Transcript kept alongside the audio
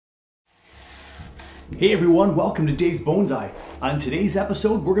Hey everyone, welcome to Dave's Bonsai. On today's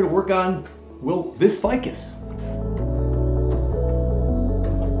episode, we're going to work on, well, this ficus.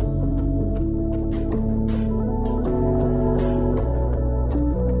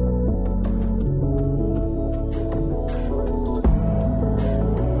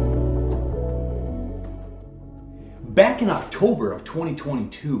 Back in October of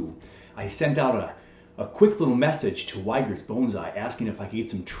 2022, I sent out a quick little message to Wigerts Bonsai asking if I could get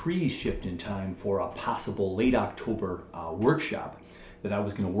some trees shipped in time for a possible late October workshop that I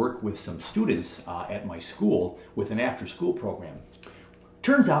was going to work with some students at my school with an after-school program.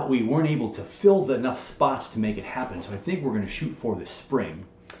 Turns out we weren't able to fill enough spots to make it happen, so I think we're going to shoot for this spring.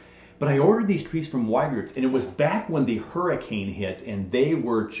 But I ordered these trees from Wigerts, and it was back when the hurricane hit, and they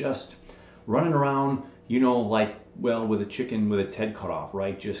were just running around, you know, like, well, with a chicken with its head cut off,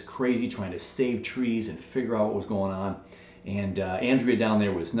 right? Just crazy trying to save trees and figure out what was going on. And Andrea down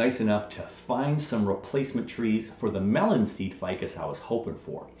there was nice enough to find some replacement trees for the melon seed ficus I was hoping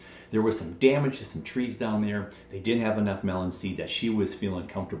for. There was some damage to some trees down there. They didn't have enough melon seed that she was feeling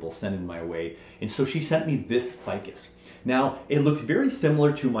comfortable sending my way. And so she sent me this ficus. Now, it looks very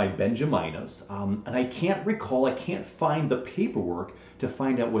similar to my Benjaminas, and I can't find the paperwork to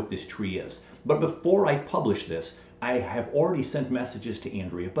find out what this tree is. But before I publish this, I have already sent messages to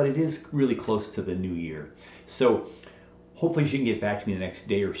Andrea, but it is really close to the new year. So hopefully she can get back to me the next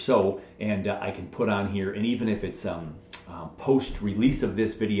day or so, and I can put on here, and even if it's post-release of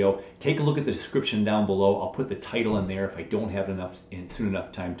this video, take a look at the description down below. I'll put the title in there if I don't have soon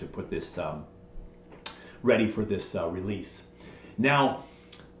enough time to put this ready for this release. Now,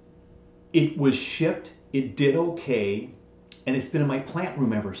 it was shipped, it did okay, and it's been in my plant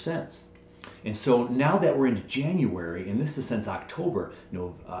room ever since. And so now that we're into January, and this is since October,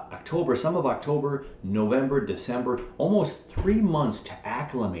 some of October, November, December, almost 3 months to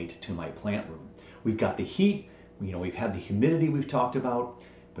acclimate to my plant room. We've got the heat, we've had the humidity we've talked about,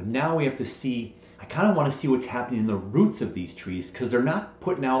 but now we have to see, I kind of want to see what's happening in the roots of these trees because they're not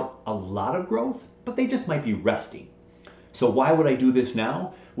putting out a lot of growth, but they just might be resting. So why would I do this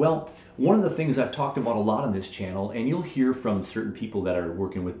now? Well, one of the things I've talked about a lot on this channel, and you'll hear from certain people that are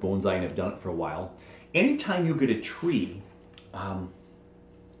working with bonsai and have done it for a while, anytime you get a tree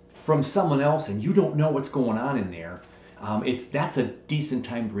from someone else and you don't know what's going on in there, that's a decent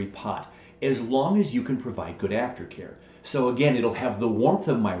time to repot, as long as you can provide good aftercare. So again, it'll have the warmth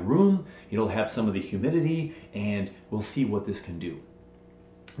of my room, it'll have some of the humidity, and we'll see what this can do.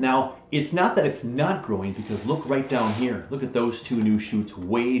 Now, it's not that it's not growing, because look right down here. Look at those two new shoots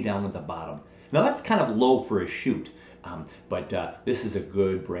way down at the bottom. Now that's kind of low for a shoot, but this is a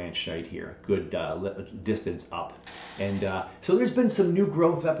good branch right here, good distance up. And so there's been some new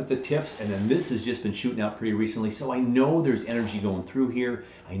growth up at the tips, and then this has just been shooting out pretty recently, so I know there's energy going through here.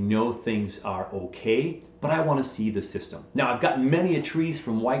 I know things are okay, but I want to see the system. Now, I've got many trees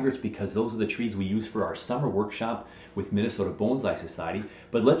from Wigerts because those are the trees we use for our summer workshop with Minnesota Bonsai Society.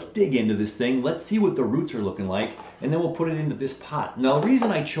 But let's dig into this thing. Let's see what the roots are looking like, and then we'll put it into this pot. Now, the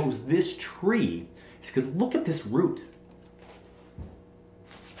reason I chose this tree is because look at this root.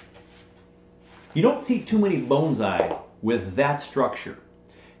 You don't see too many bonsai with that structure.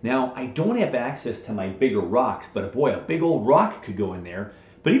 Now, I don't have access to my bigger rocks, but boy, a big old rock could go in there.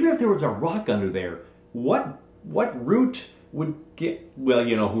 But even if there was a rock under there, what root would get, well,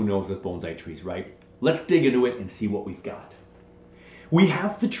 who knows with bonsai trees, right? Let's dig into it and see what we've got. We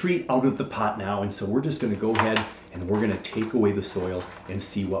have the tree out of the pot now, and so we're just going to go ahead and we're going to take away the soil and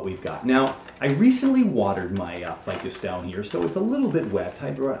see what we've got. Now, I recently watered my ficus down here, so it's a little bit wet.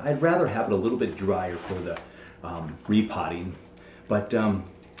 I'd rather have it a little bit drier for the repotting. But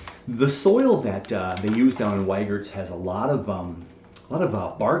the soil that they use down in Wigerts has a lot of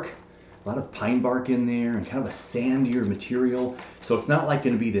bark, a lot of pine bark in there, and kind of a sandier material. So it's not like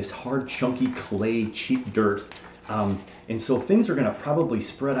going to be this hard, chunky clay, cheap dirt. And so things are going to probably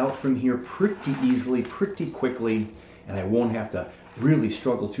spread out from here pretty easily, pretty quickly, and I won't have to really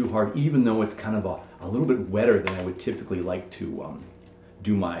struggle too hard, even though it's kind of a little bit wetter than I would typically like to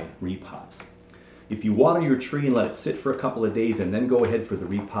do my repots. If you water your tree and let it sit for a couple of days and then go ahead for the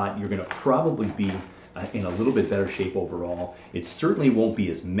repot, you're going to probably be in a little bit better shape overall. It certainly won't be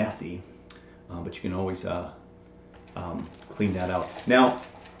as messy, but you can always clean that out. Now,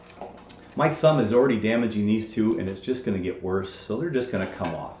 my thumb is already damaging these two, and it's just going to get worse, so they're just going to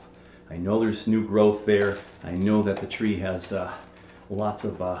come off. I know there's new growth there. I know that the tree has lots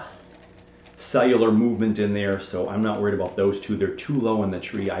of cellular movement in there, so I'm not worried about those two. They're too low in the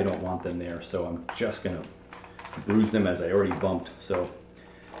tree. I don't want them there, so I'm just going to bruise them as I already bumped. So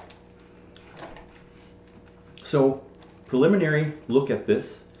preliminary look at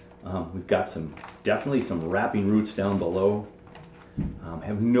this. We've got definitely some wrapping roots down below.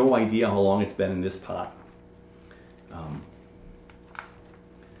 Have no idea how long it's been in this pot.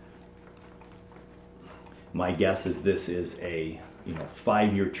 My guess is this is a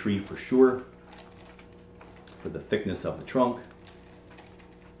 5-year tree for sure, for the thickness of the trunk.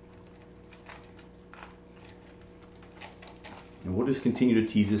 And we'll just continue to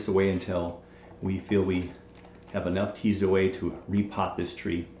tease this away until we feel we have enough teased away to repot this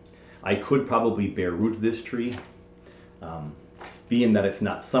tree. I could probably bare root this tree, being that it's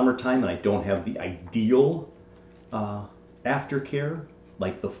not summertime and I don't have the ideal aftercare,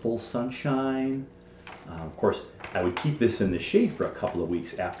 like the full sunshine. Of course, I would keep this in the shade for a couple of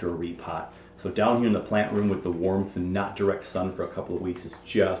weeks after a repot. So down here in the plant room with the warmth and not direct sun for a couple of weeks is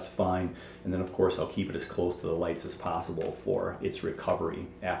just fine. And then of course I'll keep it as close to the lights as possible for its recovery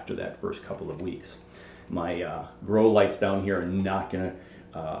after that first couple of weeks. My grow lights down here are not going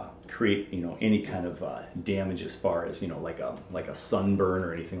to create any kind of damage as far as like a sunburn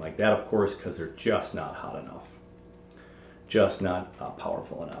or anything like that, of course, because they're just not hot enough, just not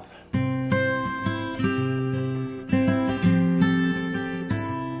powerful enough.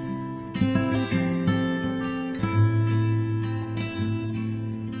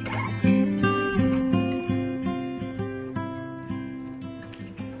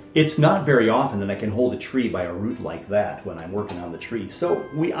 It's not very often that I can hold a tree by a root like that when I'm working on the tree. So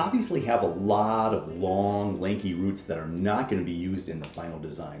we obviously have a lot of long, lanky roots that are not going to be used in the final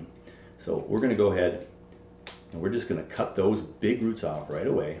design. So we're going to go ahead and we're just going to cut those big roots off right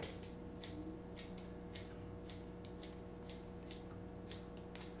away.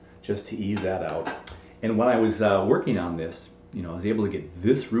 Just to ease that out. And when I was working on this, I was able to get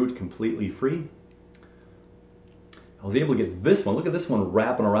this root completely free. I was able to get this one. Look at this one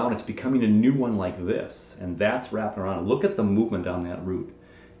wrapping around. It's becoming a new one like this. And that's wrapping around. Look at the movement on that root.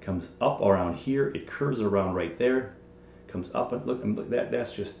 It comes up around here. It curves around right there. Comes up and look,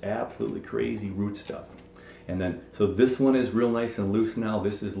 that's just absolutely crazy root stuff. And then, so this one is real nice and loose now.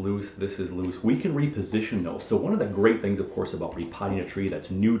 This is loose. This is loose. We can reposition those. So one of the great things, of course, about repotting a tree that's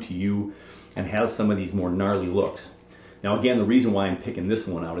new to you and has some of these more gnarly looks. Now, again, the reason why I'm picking this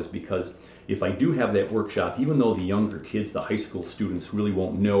one out is because if I do have that workshop, even though the younger kids, the high school students, really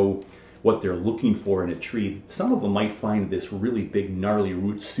won't know what they're looking for in a tree, some of them might find this really big gnarly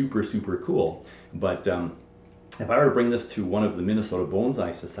root super, super cool. But if I were to bring this to one of the Minnesota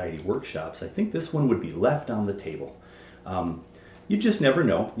Bonsai Society workshops, I think this one would be left on the table. You just never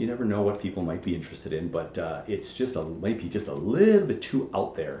know. You never know what people might be interested in, but it's just might be just a little bit too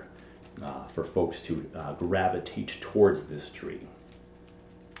out there for folks to gravitate towards this tree.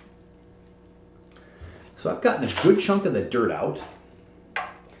 So I've gotten a good chunk of the dirt out,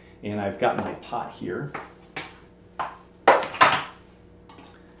 and I've got my pot here.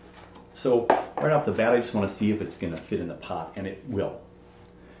 So right off the bat, I just want to see if it's going to fit in the pot, and it will.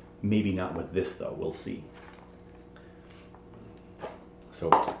 Maybe not with this though, we'll see.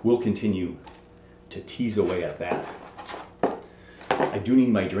 So we'll continue to tease away at that. I do need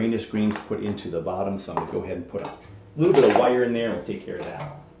my drainage screens put into the bottom, so I'm going to go ahead and put a little bit of wire in there and we'll take care of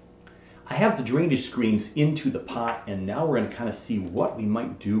that. I have the drainage screens into the pot, and now we're going to kind of see what we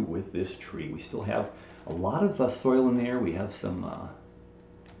might do with this tree. We still have a lot of soil in there. We have some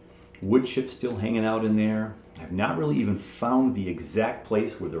wood chips still hanging out in there. I've not really even found the exact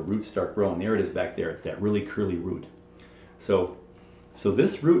place where the roots start growing. There it is back there. It's that really curly root. So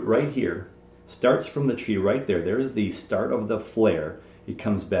this root right here starts from the tree right there. There's the start of the flare. It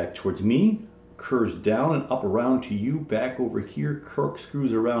comes back towards me, curves down and up around to you, back over here,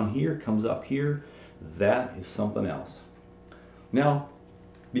 corkscrews around here, comes up here. That is something else. Now,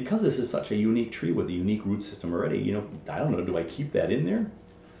 because this is such a unique tree with a unique root system already, I don't know, do I keep that in there?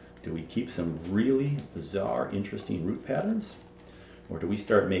 Do we keep some really bizarre, interesting root patterns? Or do we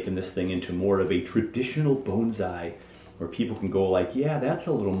start making this thing into more of a traditional bonsai where people can go like, yeah, that's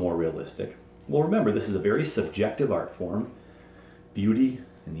a little more realistic? Well, remember, this is a very subjective art form. Beauty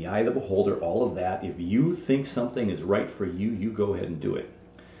in the eye of the beholder, all of that. If you think something is right for you, you go ahead and do it.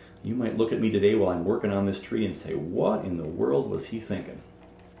 You might look at me today while I'm working on this tree and say, what in the world was he thinking?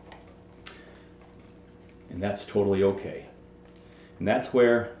 And that's totally okay. And that's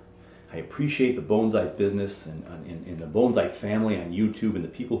where I appreciate the bonsai business and the bonsai family on YouTube and the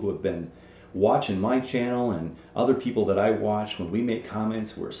people who have been watching my channel and other people that I watch. When we make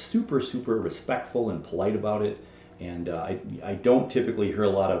comments, we're super, super respectful and polite about it. And I don't typically hear a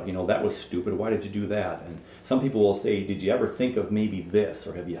lot of, that was stupid, why did you do that? And some people will say, did you ever think of maybe this?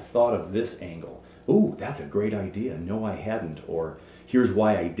 Or have you thought of this angle? Ooh, that's a great idea. No, I hadn't. Or here's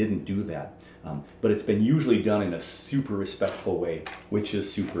why I didn't do that. But it's been usually done in a super respectful way, which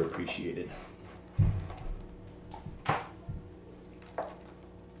is super appreciated.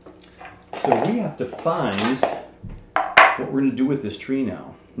 So we have to find what we're going to do with this tree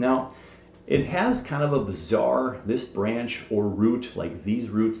now. Now, it has kind of a bizarre, this branch or root, like these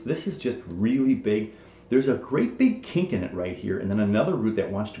roots, this is just really big. There's a great big kink in it right here, and then another root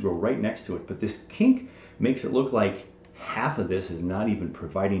that wants to grow right next to it. But this kink makes it look like half of this is not even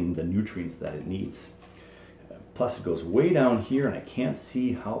providing the nutrients that it needs. Plus it goes way down here, and I can't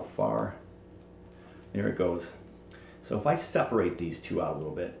see how far. There it goes. So if I separate these two out a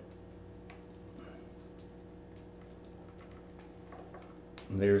little bit,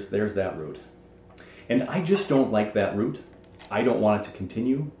 there's that root. And I just don't like that root. I don't want it to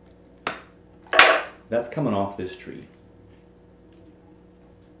continue. That's coming off this tree.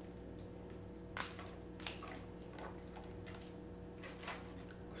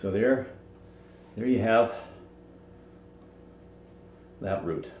 So there you have that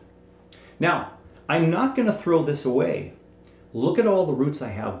root. Now, I'm not going to throw this away. Look at all the roots I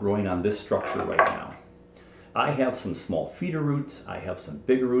have growing on this structure right now. I have some small feeder roots, I have some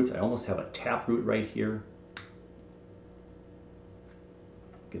bigger roots, I almost have a tap root right here.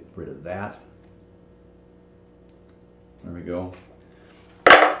 Get rid of that. There we go.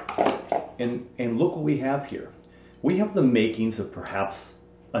 And look what we have here. We have the makings of perhaps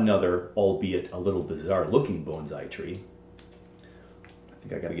another, albeit a little bizarre looking bonsai tree. I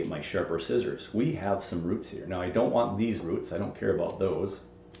think I gotta get my sharper scissors. We have some roots here. Now I don't want these roots, I don't care about those.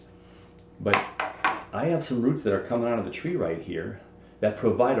 But I have some roots that are coming out of the tree right here that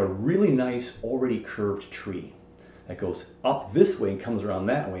provide a really nice, already curved tree that goes up this way and comes around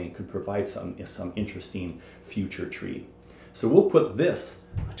that way and could provide some interesting future tree. So we'll put this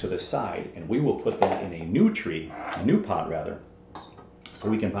to the side and we will put that in a new tree, a new pot rather, so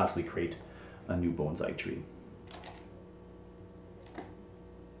we can possibly create a new bonsai tree.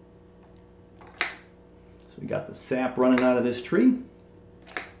 So we got the sap running out of this tree.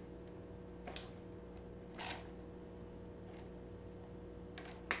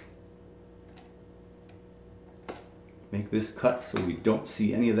 Make this cut so we don't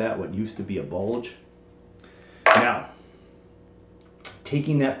see any of that, what used to be a bulge. Now,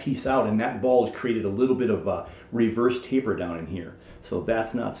 taking that piece out, and that bulge created a little bit of a reverse taper down in here. So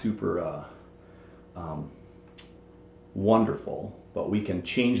that's not super wonderful, but we can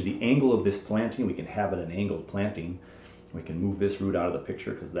change the angle of this planting. We can have it an angled planting. We can move this root out of the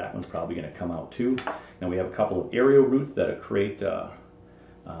picture because that one's probably going to come out too. Now we have a couple of aerial roots that create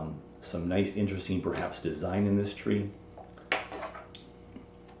some nice, interesting, perhaps, design in this tree.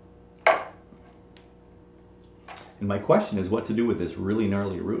 And my question is what to do with this really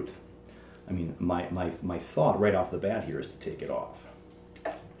gnarly root. I mean, my thought right off the bat here is to take it off.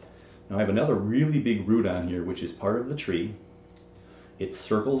 Now I have another really big root on here, which is part of the tree. It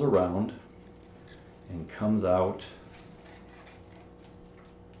circles around and comes out.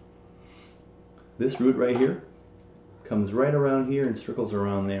 This root right here comes right around here and circles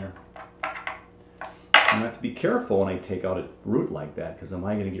around there. I have to be careful when I take out a root like that, because am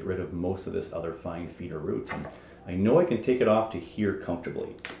I going to get rid of most of this other fine feeder root? And I know I can take it off to here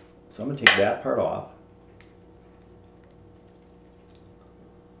comfortably. So I'm going to take that part off.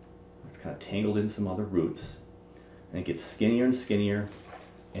 It's kind of tangled in some other roots. And it gets skinnier and skinnier.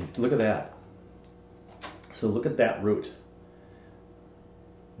 And look at that. So look at that root.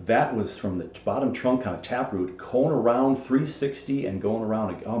 That was from the bottom trunk on a taproot, going around 360 and going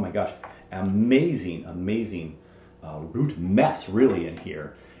around. Oh my gosh, amazing, amazing root mess really in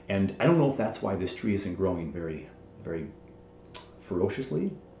here. And I don't know if that's why this tree isn't growing very, very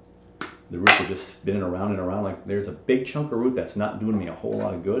ferociously. The roots are just spinning around and around. Like there's a big chunk of root that's not doing me a whole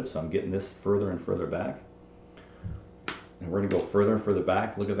lot of good, so I'm getting this further and further back. And we're gonna go further and further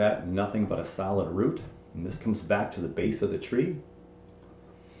back. Look at that, nothing but a solid root. And this comes back to the base of the tree.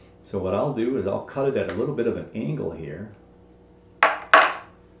 So what I'll do is I'll cut it at a little bit of an angle here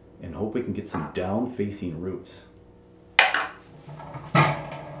and hope we can get some down-facing roots.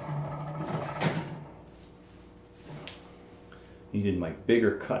 Needed my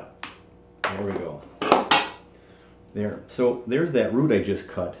bigger cut. There we go. There. So there's that root I just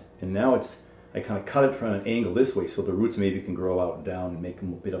cut, and now I kind of cut it from an angle this way so the roots maybe can grow out and down and make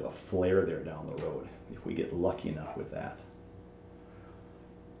them a bit of a flare there down the road, if we get lucky enough with that.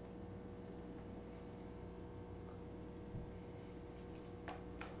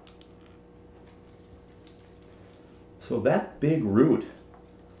 So that big root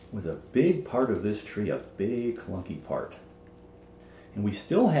was a big part of this tree, a big clunky part. And we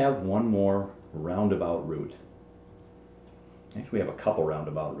still have one more roundabout root. Actually, we have a couple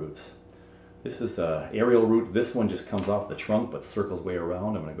roundabout roots. This is an aerial root. This one just comes off the trunk but circles way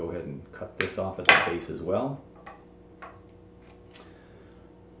around. I'm going to go ahead and cut this off at the base as well.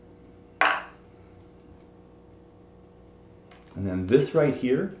 And then this right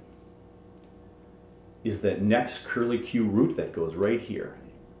here is that next curly Q root that goes right here.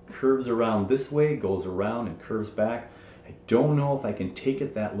 Curves around this way, goes around and curves back. I don't know if I can take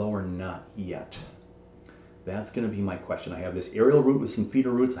it that low or not yet. That's going to be my question. I have this aerial root with some feeder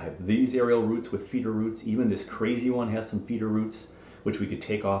roots. I have these aerial roots with feeder roots. Even this crazy one has some feeder roots, which we could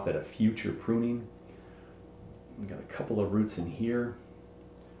take off at a future pruning. We got a couple of roots in here.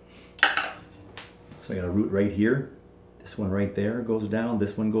 So I got a root right here. This one right there goes down.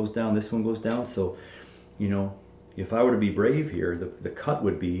 This one goes down. This one goes down. So, you know, if I were to be brave here, the cut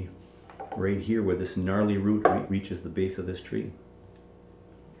would be right here where this gnarly root reaches the base of this tree.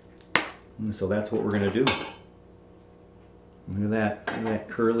 And so that's what we're going to do. Look at that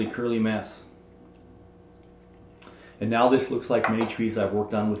curly mess. And now this looks like many trees I've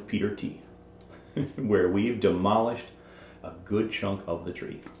worked on with Peter T, where we've demolished a good chunk of the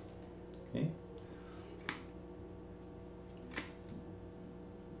tree. Okay.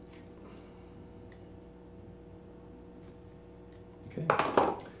 Okay.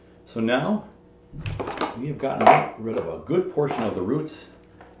 So now we have gotten rid of a good portion of the roots.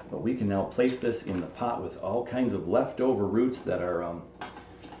 But we can now place this in the pot with all kinds of leftover roots that are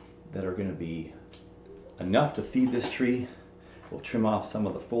going to be enough to feed this tree. We'll trim off some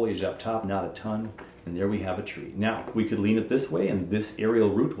of the foliage up top, not a ton, and there we have a tree. Now, we could lean it this way, and this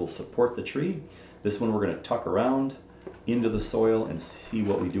aerial root will support the tree. This one we're going to tuck around into the soil and see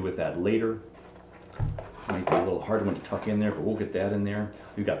what we do with that later. Might be a little hard one to tuck in there, but we'll get that in there.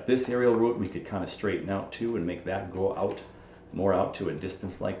 We've got this aerial root we could kind of straighten out too and make that go out more out to a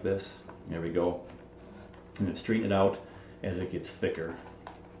distance like this. There we go. And then straighten it out as it gets thicker.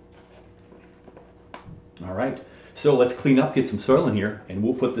 All right, so let's clean up, get some soil in here, and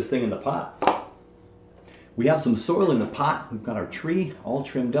we'll put this thing in the pot. We have some soil in the pot. We've got our tree all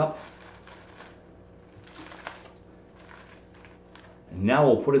trimmed up. And now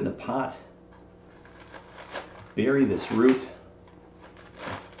we'll put it in the pot. Bury this root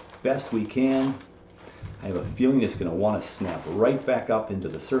as best we can. I have a feeling it's going to want to snap right back up into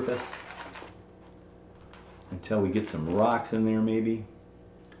the surface until we get some rocks in there maybe.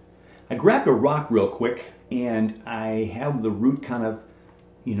 I grabbed a rock real quick and I have the root kind of,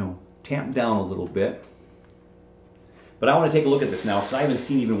 you know, tamped down a little bit. But I want to take a look at this now because I haven't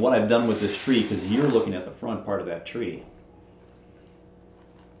seen even what I've done with this tree because you're looking at the front part of that tree.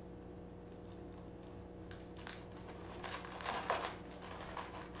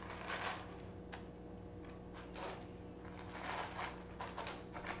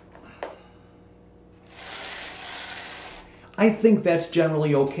 I think that's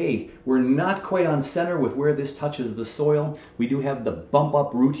generally okay. We're not quite on center with where this touches the soil. We do have the bump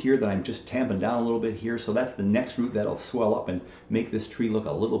up root here that I'm just tamping down a little bit here, so that's the next root that'll swell up and make this tree look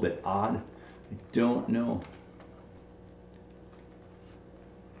a little bit odd. I don't know.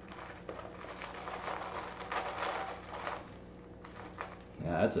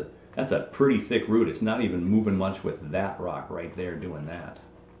 Yeah, that's a pretty thick root. It's not even moving much with that rock right there doing that.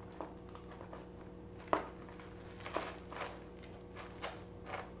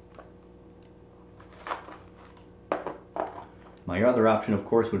 My other option, of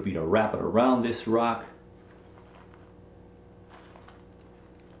course, would be to wrap it around this rock.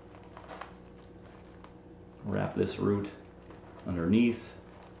 Wrap this root underneath.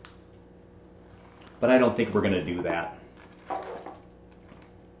 But I don't think we're going to do that.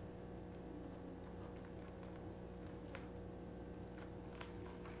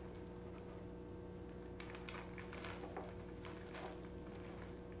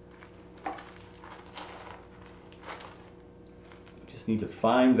 Need to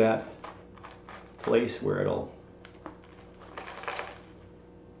find that place where it'll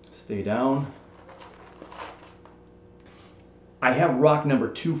stay down. I have rock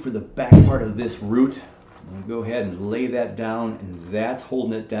number 2 for the back part of this root. I'm going to go ahead and lay that down, and that's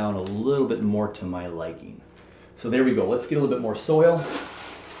holding it down a little bit more to my liking. So there we go. Let's get a little bit more soil.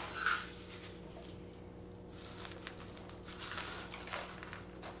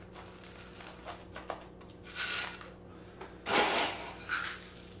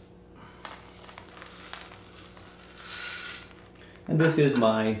 And this is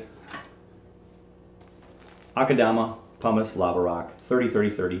my Akadama pumice lava rock, 30, 30,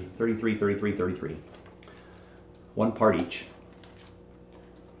 30, 33, 33, 33. 1 part each.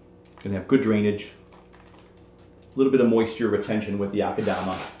 Gonna have good drainage, a little bit of moisture retention with the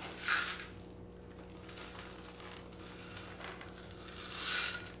Akadama.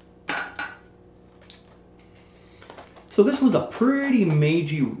 So this was a pretty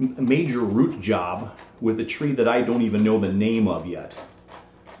major root job with a tree that I don't even know the name of yet.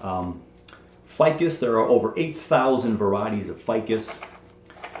 Ficus, there are over 8,000 varieties of ficus.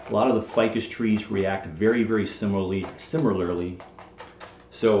 A lot of the ficus trees react very similarly.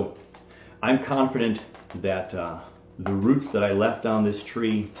 So I'm confident that the roots that I left on this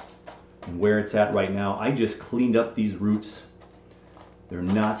tree and where it's at right now, I just cleaned up these roots. They're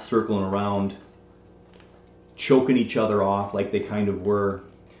not circling around, choking each other off like they kind of were,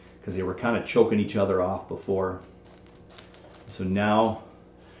 because they were kind of choking each other off before. So now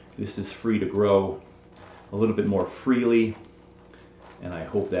this is free to grow a little bit more freely, and I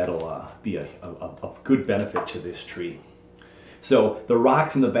hope that'll be of good benefit to this tree. So the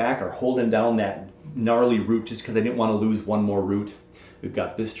rocks in the back are holding down that gnarly root just because I didn't want to lose one more root. We've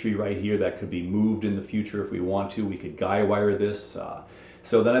got this tree right here that could be moved in the future if we want to. We could guy wire this.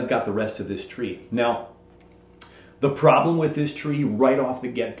 So then I've got the rest of this tree. Now, the problem with this tree right off the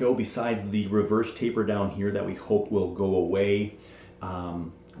get-go, besides the reverse taper down here that we hope will go away,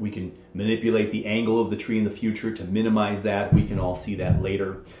 we can manipulate the angle of the tree in the future to minimize that. We can all see that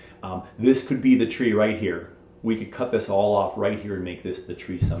later. This could be the tree right here. We could cut this all off right here and make this the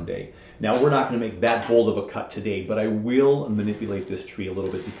tree someday. Now, we're not going to make that bold of a cut today, but I will manipulate this tree a little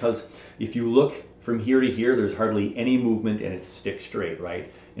bit, because if you look from here to here, there's hardly any movement and it's stick straight,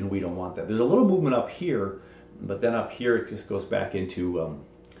 right? And we don't want that. There's a little movement up here, but then up here it just goes back into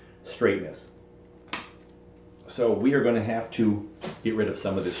straightness. So we are going to have to get rid of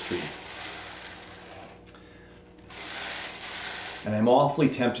some of this tree. And I'm awfully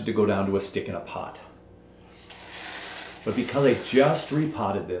tempted to go down to a stick in a pot. But because I just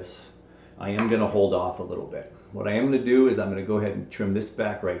repotted this, I am going to hold off a little bit. What I am going to do is I'm going to go ahead and trim this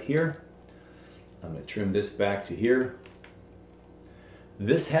back right here. I'm going to trim this back to here.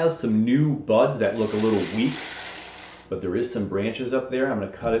 This has some new buds that look a little weak, but there is some branches up there. I'm going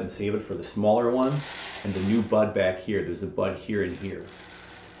to cut it and save it for the smaller one. And the new bud back here, there's a bud here and here.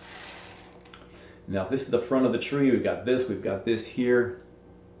 Now, if this is the front of the tree, we've got this here.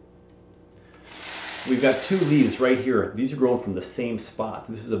 We've got two leaves right here. These are growing from the same spot.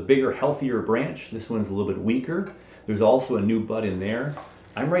 This is a bigger, healthier branch. This one's a little bit weaker. There's also a new bud in there.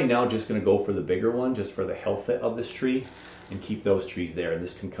 I'm right now just going to go for the bigger one, just for the health of this tree, and keep those trees there. And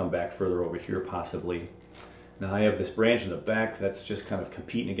this can come back further over here possibly. Now I have this branch in the back that's just kind of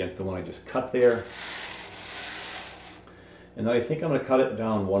competing against the one I just cut there. And then I think I'm going to cut it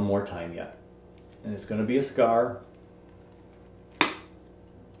down one more time yet. And it's going to be a scar.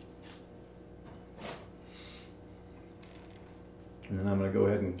 And then I'm going to go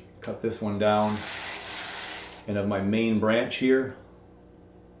ahead and cut this one down. And of my main branch here,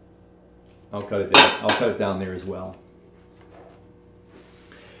 I'll cut it down. I'll cut it down there as well.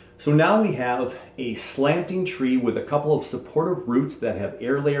 So now we have a slanting tree with a couple of supportive roots that have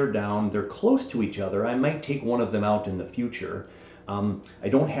air layered down. They're close to each other. I might take one of them out in the future. I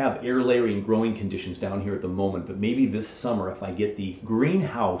don't have air layering growing conditions down here at the moment, but maybe this summer if I get the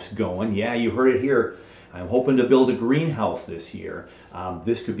greenhouse going, yeah, you heard it here, I'm hoping to build a greenhouse this year.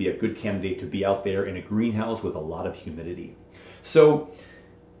 This could be a good candidate to be out there in a greenhouse with a lot of humidity. So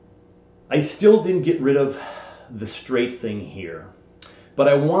I still didn't get rid of the straight thing here, but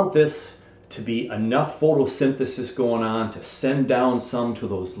I want this to be enough photosynthesis going on to send down some to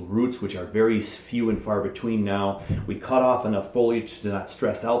those roots, which are very few and far between now. We cut off enough foliage to not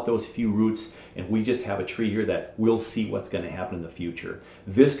stress out those few roots, and we just have a tree here that we'll see what's going to happen in the future.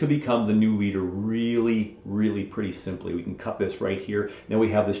 This could become the new leader really pretty simply. We can cut this right here. Then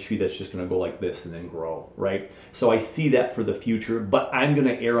we have this tree that's just going to go like this and then grow, right? So I see that for the future, but I'm going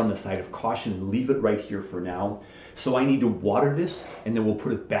to err on the side of caution and leave it right here for now. So I need to water this, and then we'll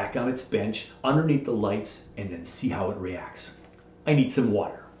put it back on its bench underneath the lights and then see how it reacts. I need some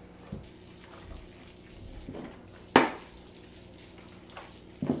water.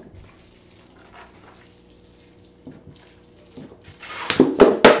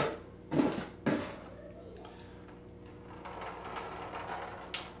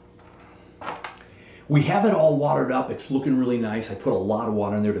 We have it all watered up. It's looking really nice. I put a lot of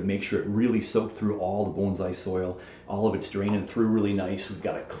water in there to make sure it really soaked through all the bonsai soil. All of it's draining through really nice. We've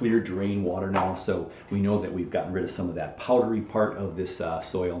got a clear drain water now, so we know that we've gotten rid of some of that powdery part of this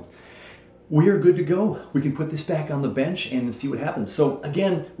soil. We are good to go. We can put this back on the bench and see what happens. So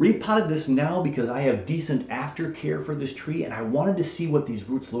again, repotted this now because I have decent aftercare for this tree, and I wanted to see what these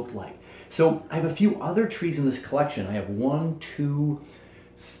roots look like. So I have a few other trees in this collection. I have 1, 2,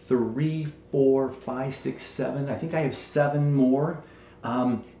 3, 4, 5, 6, 7. I think I have 7 more.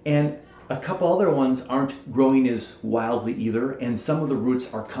 And a couple other ones aren't growing as wildly either. And some of the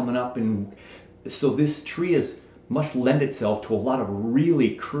roots are coming up. And so this tree is must lend itself to a lot of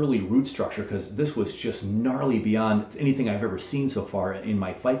really curly root structure, because this was just gnarly beyond anything I've ever seen so far in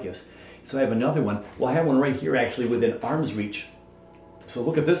my ficus. So I have another one. Well, I have one right here actually within arm's reach. So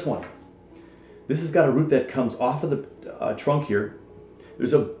look at this one. This has got a root that comes off of the trunk here.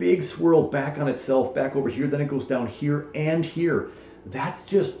 There's a big swirl back on itself, back over here, then it goes down here and here. That's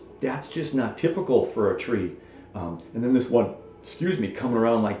just not typical for a tree. And then this one, excuse me, coming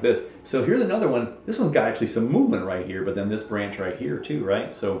around like this. So here's another one. This one's got actually some movement right here, but then this branch right here too,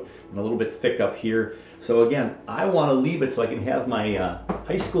 right? So, and a little bit thick up here. So again, I want to leave it so I can have my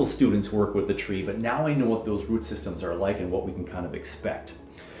high school students work with the tree, but now I know what those root systems are like and what we can kind of expect.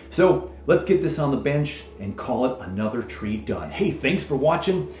 So let's get this on the bench and call it another tree done. Hey, thanks for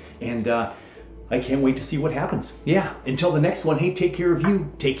watching, and I can't wait to see what happens. Yeah, until the next one, hey, take care of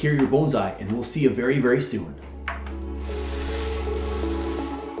you, take care of your bonsai, and we'll see you very, very soon.